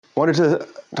wanted to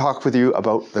talk with you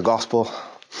about the gospel,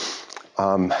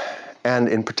 and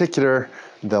in particular,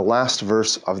 the last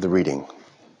verse of the reading.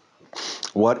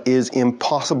 What is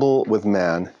impossible with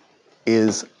man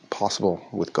is possible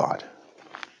with God.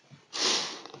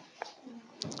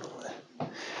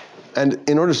 And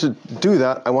in order to do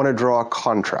that, I want to draw a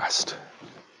contrast.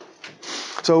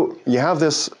 So you have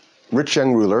this rich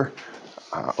young ruler.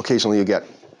 Occasionally you get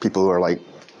people who are like,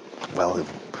 well,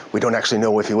 we don't actually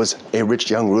know if he was a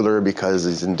rich young ruler because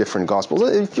he's in different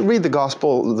gospels. If you read the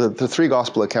gospel, the three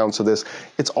gospel accounts of this,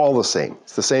 it's all the same.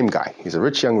 It's the same guy. He's a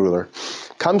rich young ruler,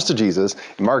 comes to Jesus.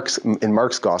 In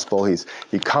Mark's gospel,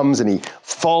 he comes and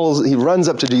he runs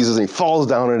up to Jesus and he falls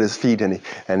down at his feet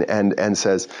and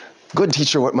says, "Good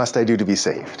teacher, what must I do to be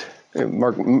saved?"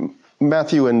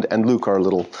 Matthew and Luke are a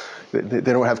little, they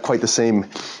don't have quite the same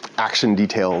action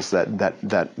details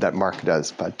that Mark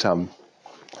does,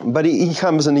 but he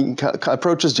comes and he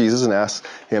approaches Jesus and asks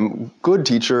him, "Good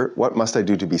teacher, what must I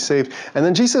do to be saved?" And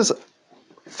then Jesus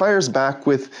fires back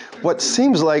with what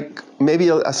seems like maybe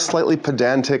a slightly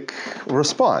pedantic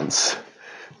response.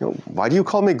 Why do you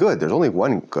call me good? There's only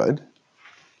one good.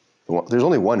 There's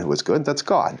only one who is good. That's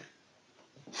God.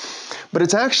 But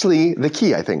it's actually the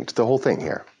key, I think, to the whole thing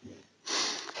here.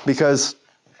 Because,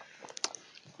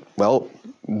 well,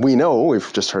 we know,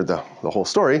 we've just heard the whole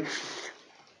story,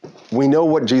 we know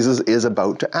what Jesus is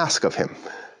about to ask of him.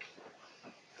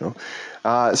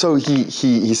 So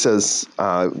he says,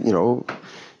 you know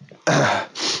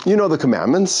the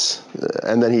commandments,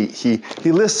 and then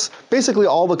he lists basically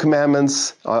all the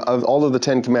commandments, of all of the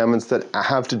 10 commandments that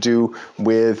have to do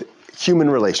with human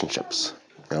relationships.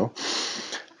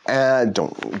 And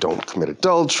don't commit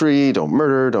adultery, don't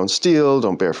murder, don't steal,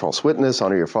 don't bear false witness,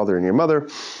 honor your father and your mother.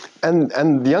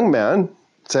 And the young man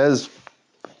says,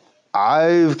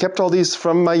 I've kept all these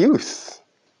from my youth.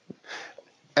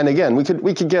 And again,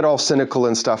 we could get all cynical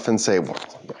and stuff and say, well,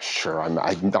 sure, I'm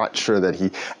not sure that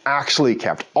he actually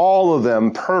kept all of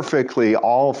them perfectly,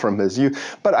 all from his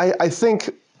youth. But I think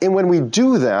when we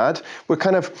do that, we're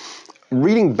kind of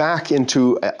reading back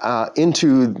into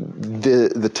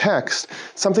the text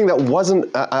something that wasn't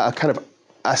a kind of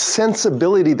a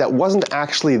sensibility that wasn't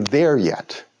actually there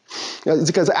yet.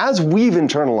 It's because as we've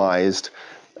internalized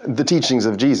the teachings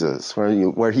of Jesus,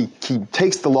 where he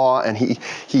takes the law and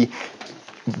he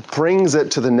brings it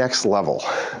to the next level.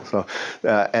 So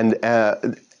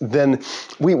then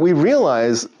we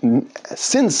realize,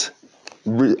 since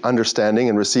understanding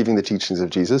and receiving the teachings of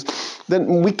Jesus, that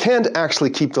we can't actually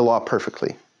keep the law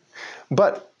perfectly.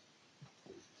 But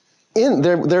in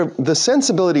the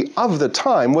sensibility of the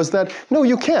time was that, no,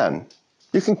 you can.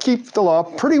 You can keep the law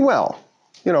pretty well.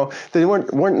 They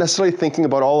weren't necessarily thinking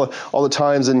about all the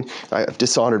times, and I've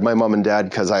dishonored my mom and dad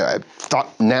because I thought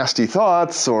nasty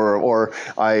thoughts, or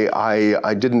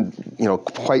I didn't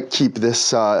quite keep this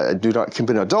do not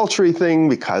commit adultery thing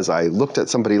because I looked at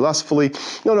somebody lustfully.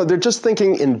 No, they're just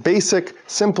thinking in basic,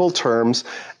 simple terms,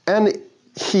 and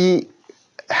he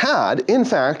had, in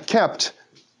fact, kept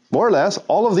more or less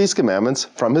all of these commandments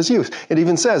from his youth. It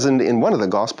even says in one of the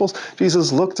Gospels,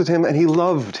 Jesus looked at him and he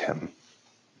loved him.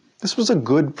 This was a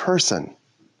good person.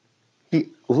 He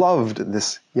loved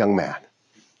this young man.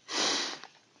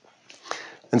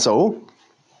 And so,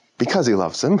 because he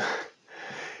loves him,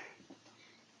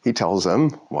 he tells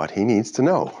him what he needs to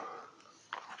know.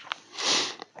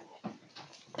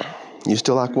 You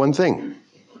still lack one thing.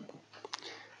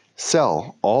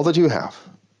 Sell all that you have,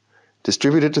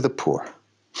 distribute it to the poor,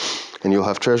 and you'll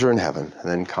have treasure in heaven, and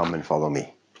then come and follow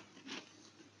me.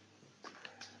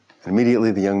 And immediately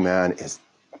the young man is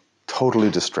totally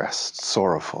distressed,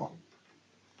 sorrowful.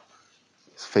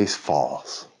 His face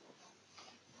falls.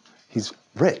 He's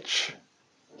rich.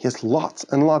 He has lots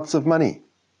and lots of money.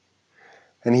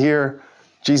 And here,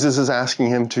 Jesus is asking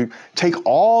him to take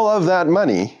all of that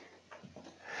money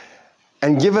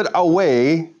and give it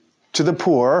away to the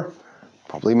poor,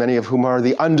 probably many of whom are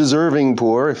the undeserving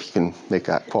poor, if you can make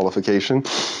that qualification.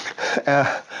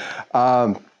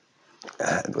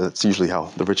 That's usually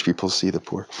how the rich people see the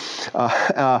poor.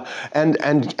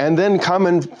 And then come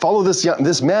and follow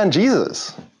this man,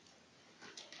 Jesus.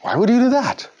 Why would you do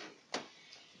that?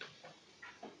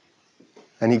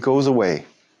 And he goes away,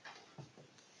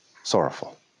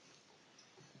 sorrowful.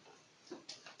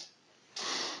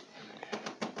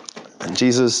 And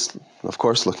Jesus, of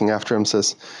course, looking after him,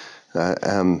 says,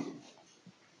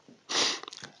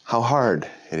 how hard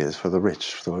it is for the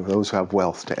rich, for those who have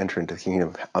wealth, to enter into the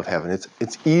kingdom of heaven.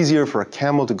 It's easier for a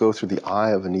camel to go through the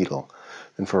eye of a needle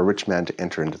than for a rich man to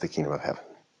enter into the kingdom of heaven.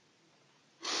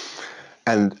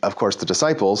 And of course, the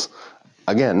disciples,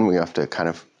 again, we have to kind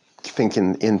of think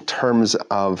in terms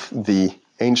of the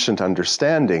ancient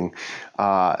understanding,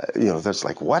 that's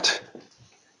like, what?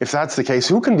 If that's the case,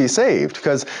 who can be saved?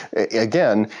 Because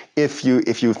again, if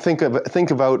you think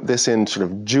about this in sort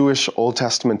of Jewish Old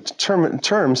Testament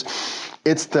terms,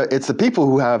 it's the people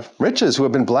who have riches who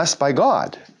have been blessed by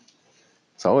God.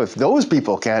 So if those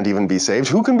people can't even be saved,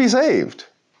 who can be saved?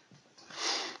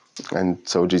 And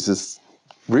so Jesus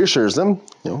reassures them,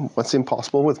 what's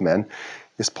impossible with men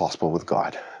is possible with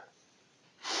God.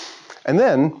 And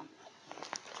then,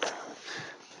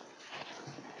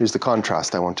 here's the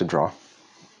contrast I want to draw.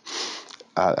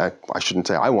 I shouldn't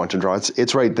say I want to draw,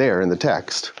 it's right there in the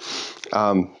text.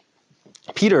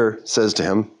 Peter says to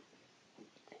him,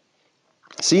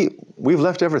 see, we've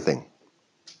left everything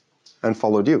and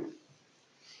followed you.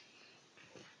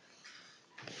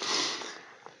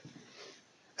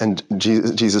 And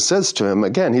Jesus says to him,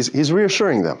 again, he's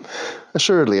reassuring them.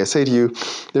 Assuredly, I say to you,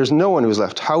 there's no one who's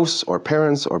left house or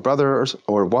parents or brothers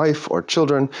or wife or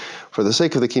children for the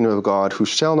sake of the kingdom of God who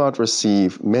shall not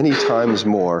receive many times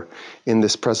more in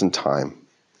this present time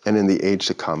and in the age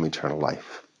to come eternal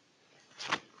life.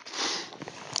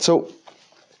 So,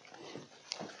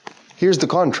 here's the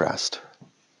contrast.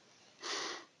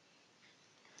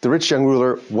 The rich young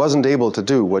ruler wasn't able to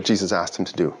do what Jesus asked him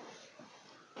to do.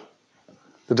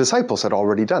 The disciples had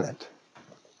already done it.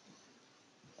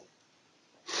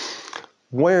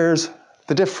 Where's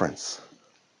the difference?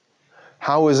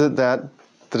 How is it that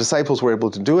the disciples were able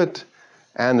to do it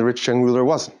and the rich young ruler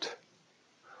wasn't?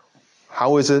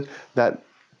 How is it that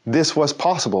this was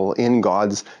possible in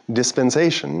God's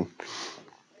dispensation?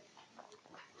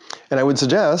 And I would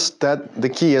suggest that the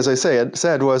key, as I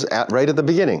said, was right at the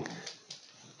beginning.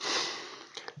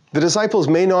 The disciples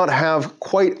may not have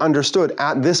quite understood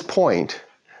at this point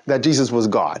that Jesus was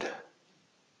God.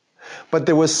 But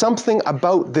there was something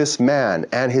about this man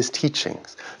and his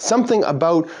teachings, something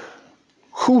about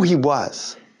who he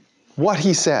was, what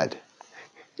he said.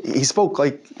 He spoke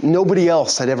like nobody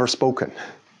else had ever spoken.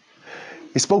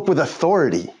 He spoke with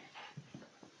authority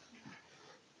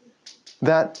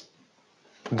that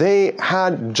they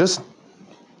had just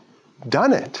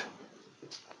done it.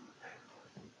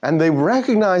 And they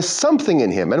recognized something in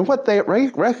him. And what they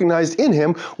recognized in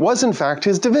him was, in fact,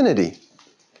 his divinity.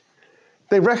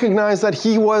 They recognized that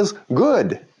he was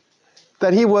good,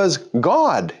 that he was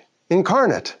God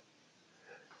incarnate.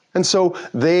 And so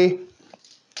they,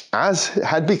 as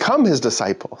had become his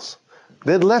disciples,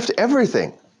 they'd left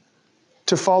everything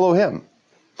to follow him.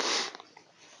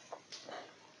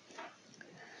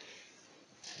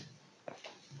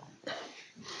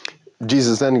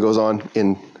 Jesus then goes on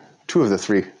in 2 of the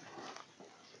 3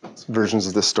 versions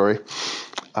of this story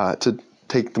to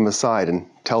take them aside and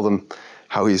tell them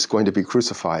how he's going to be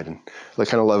crucified. And I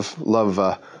kind of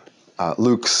love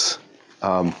Luke's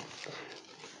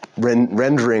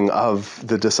rendering of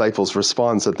the disciples'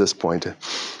 response at this point.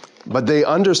 But they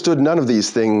understood none of these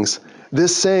things.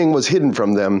 This saying was hidden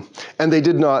from them, and they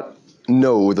did not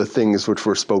know the things which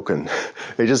were spoken.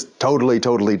 They just totally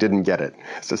didn't get it.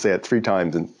 To say it 3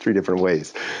 times in 3 different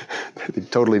ways. They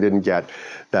totally didn't get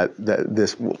that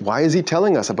this, why is he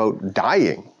telling us about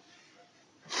dying?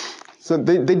 So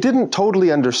they didn't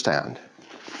totally understand.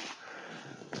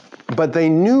 But they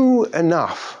knew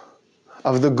enough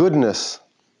of the goodness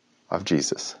of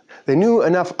Jesus. They knew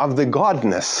enough of the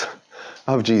godness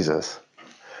of Jesus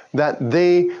that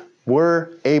they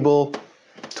were able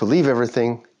to leave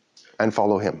everything and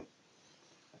follow him.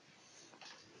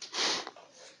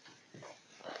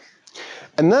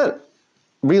 And that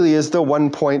really is the one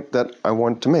point that I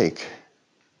want to make.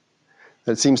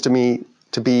 That seems to me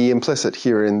to be implicit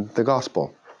here in the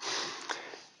gospel.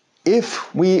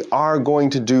 If we are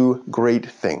going to do great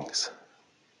things,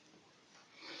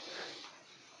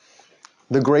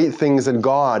 the great things that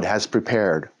God has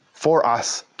prepared for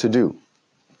us to do,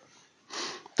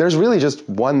 there's really just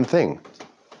one thing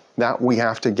that we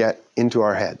have to get into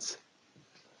our heads.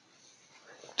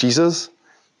 Jesus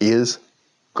is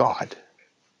God.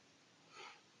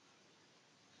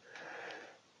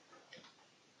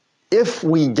 If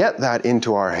we get that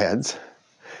into our heads,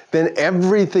 then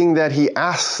everything that he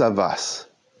asks of us,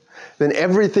 then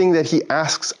everything that he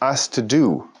asks us to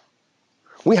do,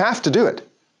 we have to do it.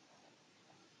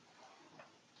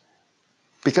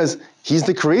 Because he's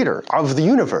the creator of the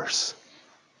universe.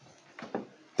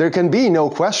 There can be no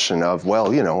question of, well,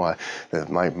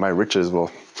 my riches will,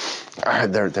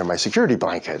 they're my security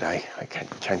blanket. I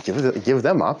can't give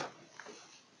them up.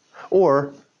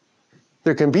 Or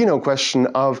there can be no question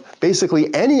of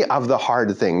basically any of the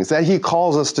hard things that he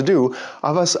calls us to do,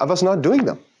 of us not doing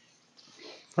them.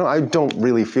 No, I don't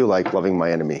really feel like loving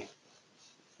my enemy.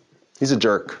 He's a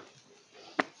jerk.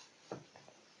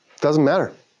 Doesn't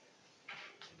matter.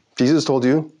 Jesus told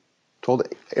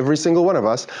every single one of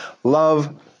us,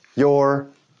 love your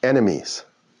enemies.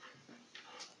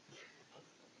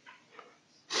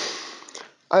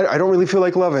 I don't really feel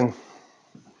like loving.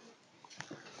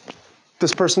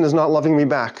 This person is not loving me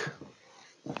back.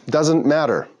 Doesn't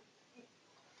matter.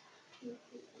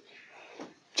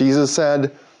 Jesus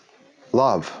said,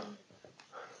 love.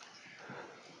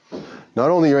 Not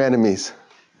only your enemies,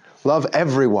 love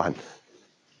everyone.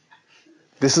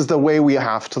 This is the way we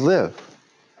have to live.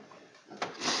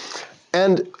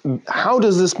 And how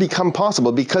does this become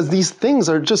possible? Because these things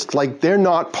are just like, they're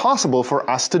not possible for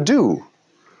us to do.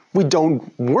 We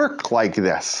don't work like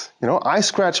this. You know, I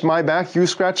scratch my back, you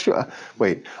scratch your...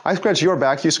 I scratch your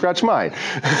back, you scratch mine.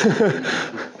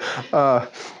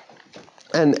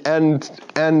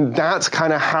 And that's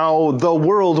kind of how the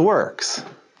world works.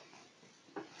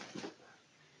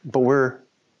 But we're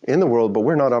in the world, but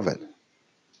we're not of it.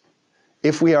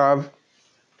 If we have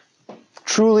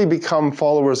truly become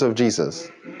followers of Jesus,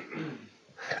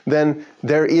 then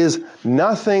there is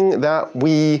nothing that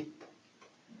we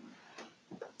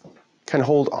can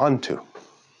hold on to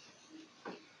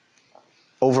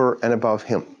over and above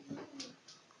him.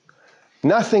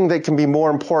 Nothing that can be more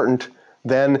important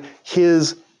than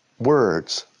his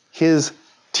words, his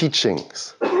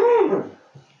teachings,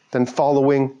 than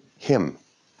following him.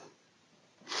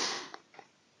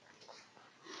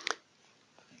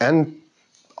 And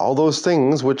all those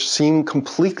things which seem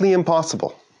completely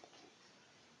impossible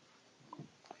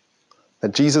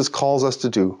that Jesus calls us to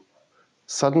do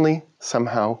suddenly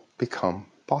somehow become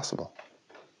possible.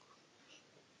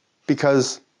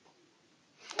 Because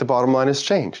the bottom line has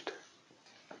changed.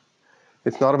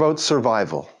 It's not about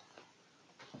survival.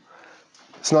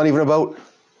 It's not even about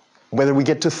whether we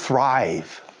get to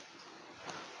thrive.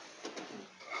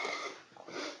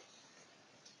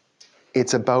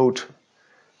 It's about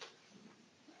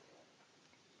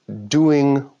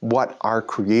doing what our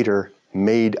Creator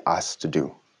made us to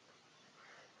do.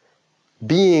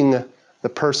 Being the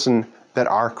person that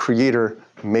our Creator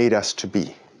made us to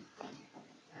be.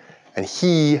 And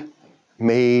he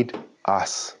made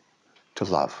us to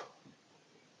love.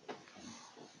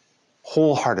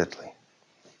 Wholeheartedly,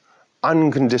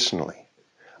 unconditionally,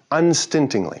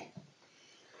 unstintingly.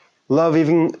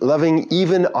 Loving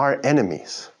even our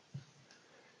enemies.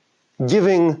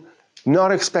 Giving,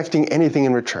 not expecting anything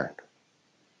in return.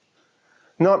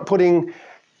 Not putting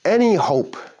any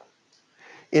hope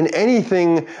in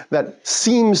anything that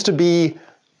seems to be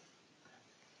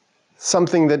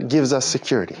something that gives us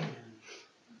security.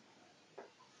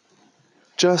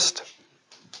 Just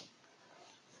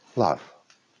love.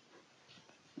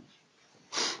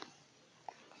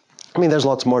 I mean, there's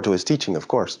lots more to his teaching, of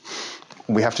course.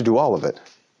 We have to do all of it.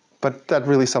 But that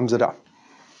really sums it up.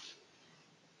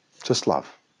 Just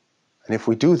love. And if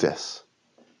we do this,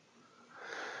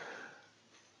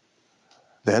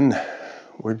 then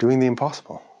we're doing the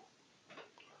impossible.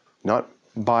 Not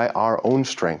by our own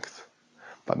strength,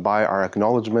 but by our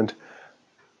acknowledgement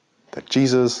that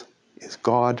Jesus is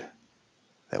God,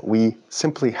 that we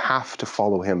simply have to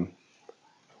follow him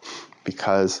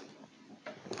because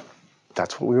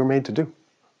that's what we were made to do.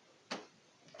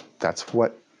 That's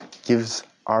what gives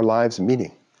our lives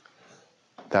meaning.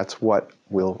 That's what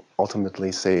will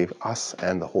ultimately save us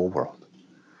and the whole world.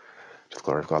 To the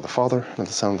glory of God the Father, and of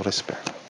the Son, and of the Holy Spirit.